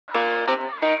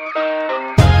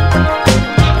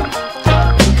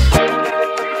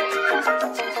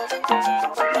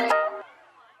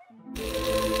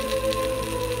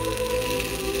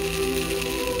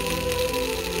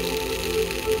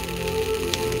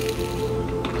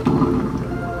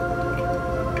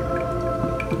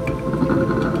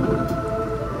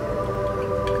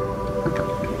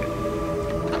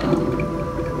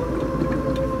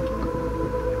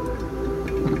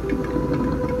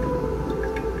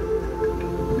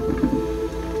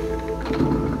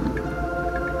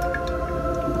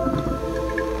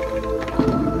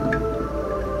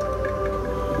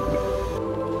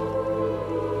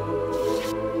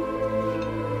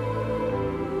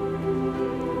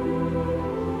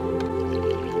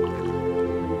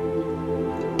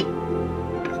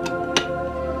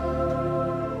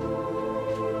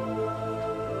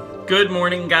Good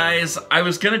morning, guys. I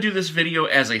was gonna do this video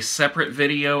as a separate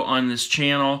video on this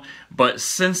channel, but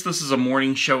since this is a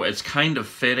morning show, it's kind of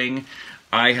fitting.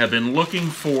 I have been looking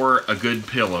for a good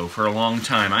pillow for a long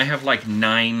time. I have like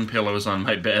 9 pillows on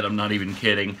my bed, I'm not even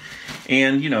kidding.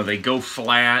 And, you know, they go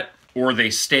flat, or they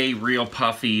stay real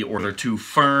puffy, or they're too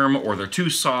firm, or they're too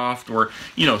soft, or,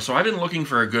 you know, so I've been looking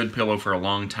for a good pillow for a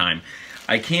long time.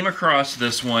 I came across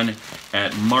this one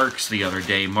at Mark's the other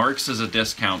day. Mark's is a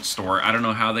discount store. I don't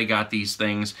know how they got these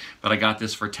things, but I got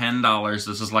this for $10.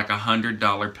 This is like a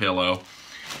 $100 pillow.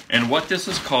 And what this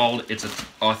is called, it's an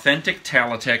authentic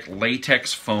Talatech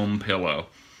Latex foam pillow.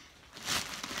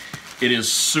 It is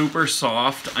super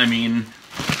soft. I mean,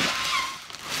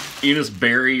 you just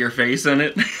bury your face in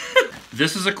it.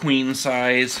 This is a queen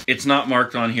size. It's not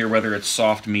marked on here whether it's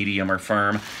soft, medium, or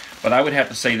firm, but I would have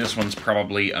to say this one's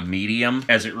probably a medium.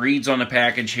 As it reads on the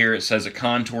package here, it says it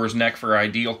contours neck for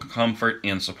ideal comfort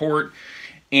and support,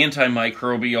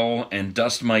 antimicrobial and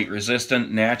dust mite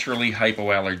resistant, naturally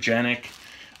hypoallergenic.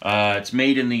 It's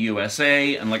made in the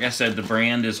USA, and like I said, the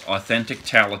brand is Authentic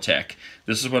Talatech.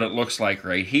 This is what it looks like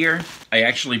right here. I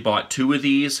actually bought 2 of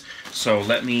these, so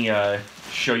let me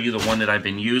show you the one that I've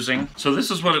been using. So this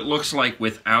is what it looks like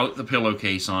without the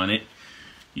pillowcase on it.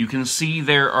 You can see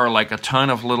there are like a ton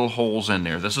of little holes in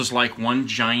there. This is like one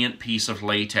giant piece of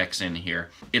latex in here.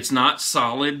 It's not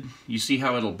solid. You see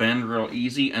how it'll bend real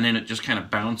easy, and then it just kind of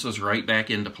bounces right back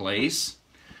into place.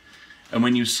 And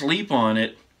when you sleep on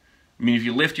it, I mean, if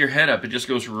you lift your head up, it just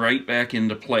goes right back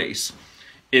into place.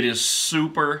 It is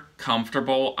super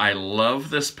comfortable. I love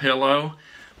this pillow.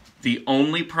 The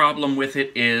only problem with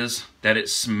it is that it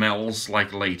smells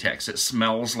like latex. It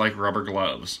smells like rubber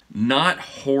gloves. Not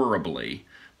horribly,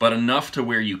 but enough to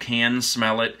where you can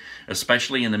smell it,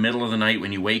 especially in the middle of the night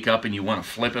when you wake up and you want to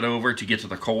flip it over to get to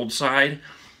the cold side.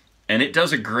 And it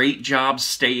does a great job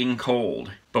staying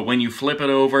cold. But when you flip it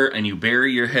over and you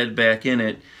bury your head back in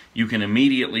it, you can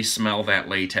immediately smell that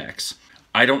latex.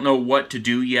 I don't know what to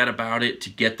do yet about it to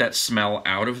get that smell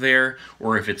out of there,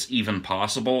 or if it's even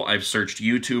possible. I've searched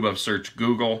YouTube, I've searched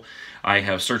Google, I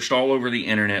have searched all over the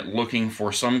internet looking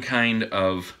for some kind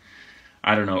of,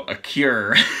 I don't know, a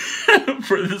cure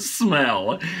for the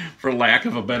smell, for lack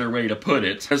of a better way to put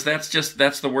it. Because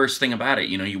that's the worst thing about it.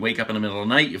 You know, you wake up in the middle of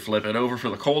the night, you flip it over for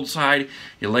the cold side,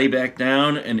 you lay back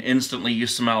down, and instantly you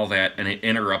smell that, and it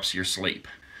interrupts your sleep.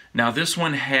 Now this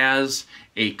one has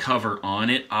a cover on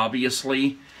it,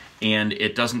 obviously, and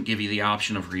it doesn't give you the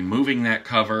option of removing that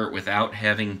cover without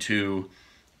having to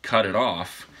cut it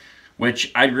off, which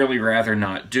I'd really rather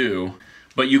not do.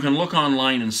 But you can look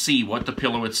online and see what the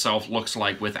pillow itself looks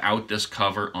like without this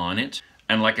cover on it.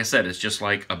 And like I said, it's just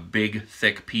like a big,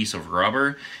 thick piece of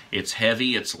rubber. It's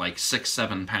heavy, it's like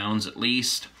 6-7 pounds at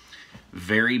least.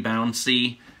 Very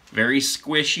bouncy. Very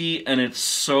squishy, and it's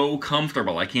so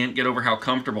comfortable. I can't get over how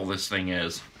comfortable this thing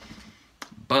is.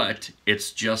 But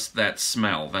it's just that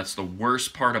smell. That's the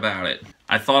worst part about it.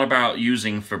 I thought about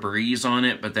using Febreze on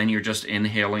it, but then you're just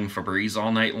inhaling Febreze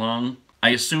all night long.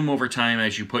 I assume over time,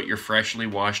 as you put your freshly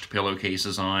washed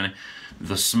pillowcases on,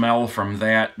 the smell from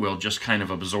that will just kind of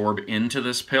absorb into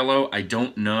this pillow. I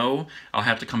don't know. I'll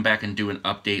have to come back and do an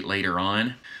update later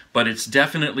on. But it's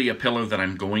definitely a pillow that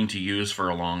I'm going to use for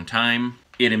a long time.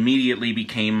 It immediately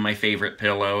became my favorite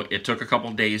pillow. It took a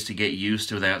couple days to get used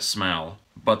to that smell,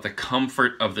 but the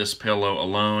comfort of this pillow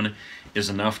alone is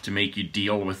enough to make you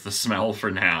deal with the smell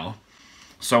for now.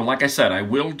 So like I said, I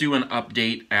will do an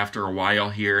update after a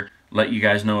while here, let you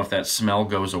guys know if that smell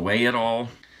goes away at all.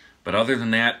 But other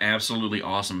than that, absolutely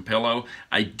awesome pillow.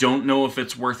 I don't know if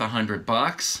it's worth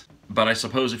 $100. But I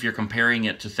suppose if you're comparing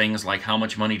it to things like how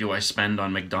much money do I spend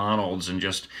on McDonald's and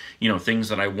just, you know, things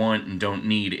that I want and don't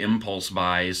need, impulse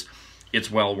buys,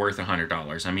 it's well worth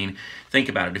 $100. I mean, think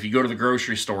about it. If you go to the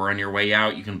grocery store on your way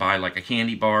out, you can buy like a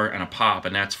candy bar and a pop,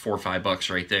 and that's $4 or $5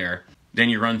 right there. Then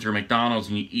you run through McDonald's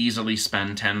and you easily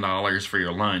spend $10 for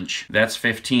your lunch. That's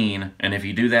 $15, and if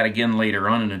you do that again later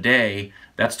on in a day,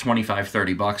 that's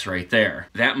 $25-$30 right there.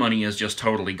 That money is just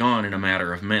totally gone in a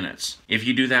matter of minutes. If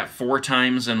you do that 4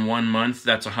 times in 1 month,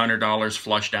 that's $100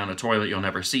 flushed down a toilet you'll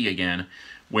never see again.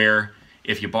 Where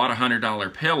if you bought a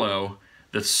 $100 pillow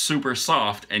that's super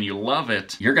soft and you love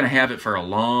it, you're gonna have it for a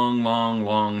long, long,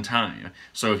 long time.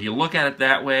 So if you look at it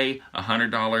that way,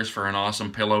 $100 for an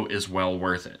awesome pillow is well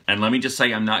worth it. And let me just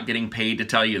say, I'm not getting paid to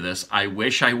tell you this. I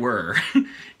wish I were.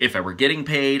 If I were getting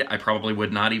paid, I probably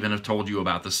would not even have told you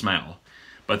about the smell.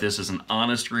 But this is an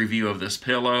honest review of this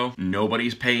pillow.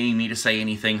 Nobody's paying me to say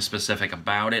anything specific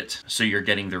about it, so you're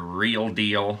getting the real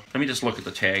deal. Let me just look at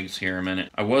the tags here a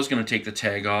minute. I was gonna take the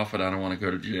tag off, but I don't want to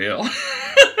go to jail.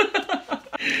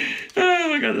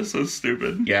 God, that's so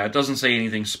stupid. Yeah, it doesn't say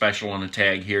anything special on the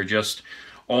tag here, just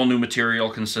all new material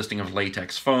consisting of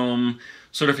latex foam.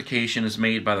 Certification is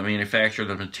made by the manufacturer.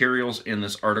 The materials in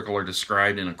this article are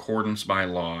described in accordance by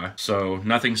law. So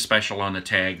nothing special on the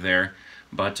tag there,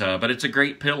 but it's a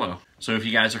great pillow. So if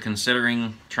you guys are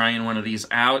considering trying one of these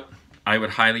out, I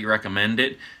would highly recommend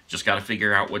it. Just got to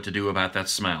figure out what to do about that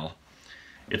smell.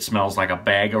 It smells like a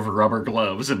bag of rubber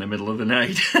gloves in the middle of the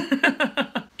night.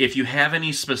 If you have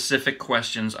any specific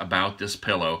questions about this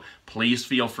pillow, please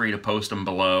feel free to post them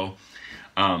below.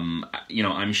 You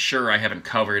know, I'm sure I haven't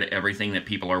covered everything that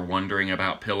people are wondering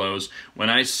about pillows. When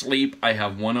I sleep, I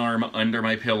have one arm under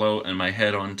my pillow and my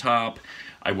head on top.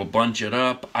 I will bunch it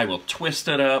up. I will twist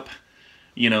it up.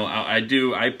 You know,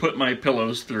 I put my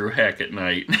pillows through heck at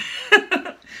night.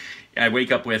 I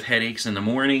wake up with headaches in the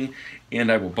morning,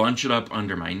 and I will bunch it up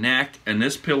under my neck, and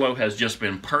this pillow has just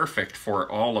been perfect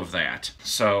for all of that.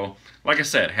 So, like I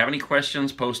said, have any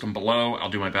questions, post them below. I'll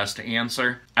do my best to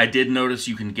answer. I did notice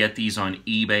you can get these on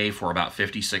eBay for about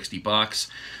 50–60 bucks,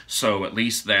 so at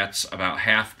least that's about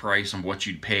half price of what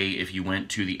you'd pay if you went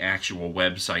to the actual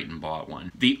website and bought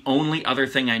one. The only other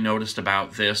thing I noticed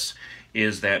about this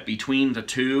is that between the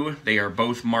two, they are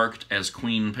both marked as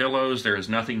queen pillows. There is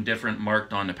nothing different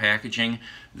marked on the packaging.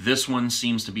 This one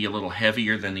seems to be a little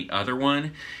heavier than the other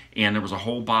one, and there was a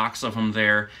whole box of them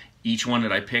there. Each one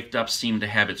that I picked up seemed to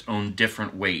have its own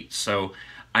different weight. So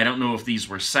I don't know if these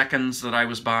were seconds that I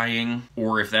was buying,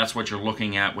 or if that's what you're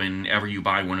looking at whenever you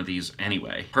buy one of these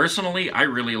anyway. Personally, I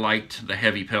really liked the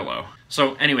heavy pillow.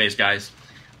 So anyways, guys,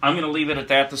 I'm going to leave it at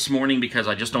that this morning because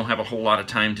I just don't have a whole lot of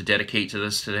time to dedicate to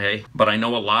this today. But I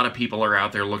know a lot of people are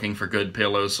out there looking for good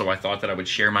pillows, so I thought that I would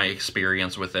share my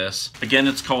experience with this. Again,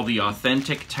 it's called the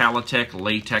Authentic Talatech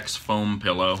Latex Foam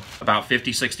Pillow. About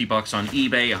 50–60 bucks on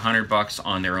eBay, 100 bucks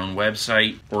on their own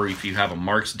website. Or if you have a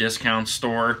Mark's discount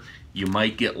store, you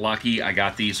might get lucky. I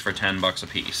got these for 10 bucks a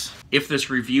piece. If this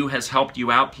review has helped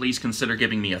you out, please consider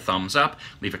giving me a thumbs up.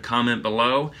 Leave a comment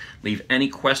below. Leave any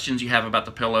questions you have about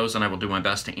the pillows, and I will do my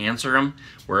best to answer them.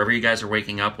 Wherever you guys are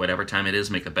waking up, whatever time it is,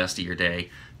 make the best of your day.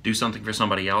 Do something for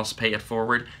somebody else, pay it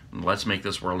forward, and let's make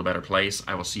this world a better place.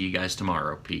 I will see you guys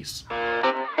tomorrow. Peace.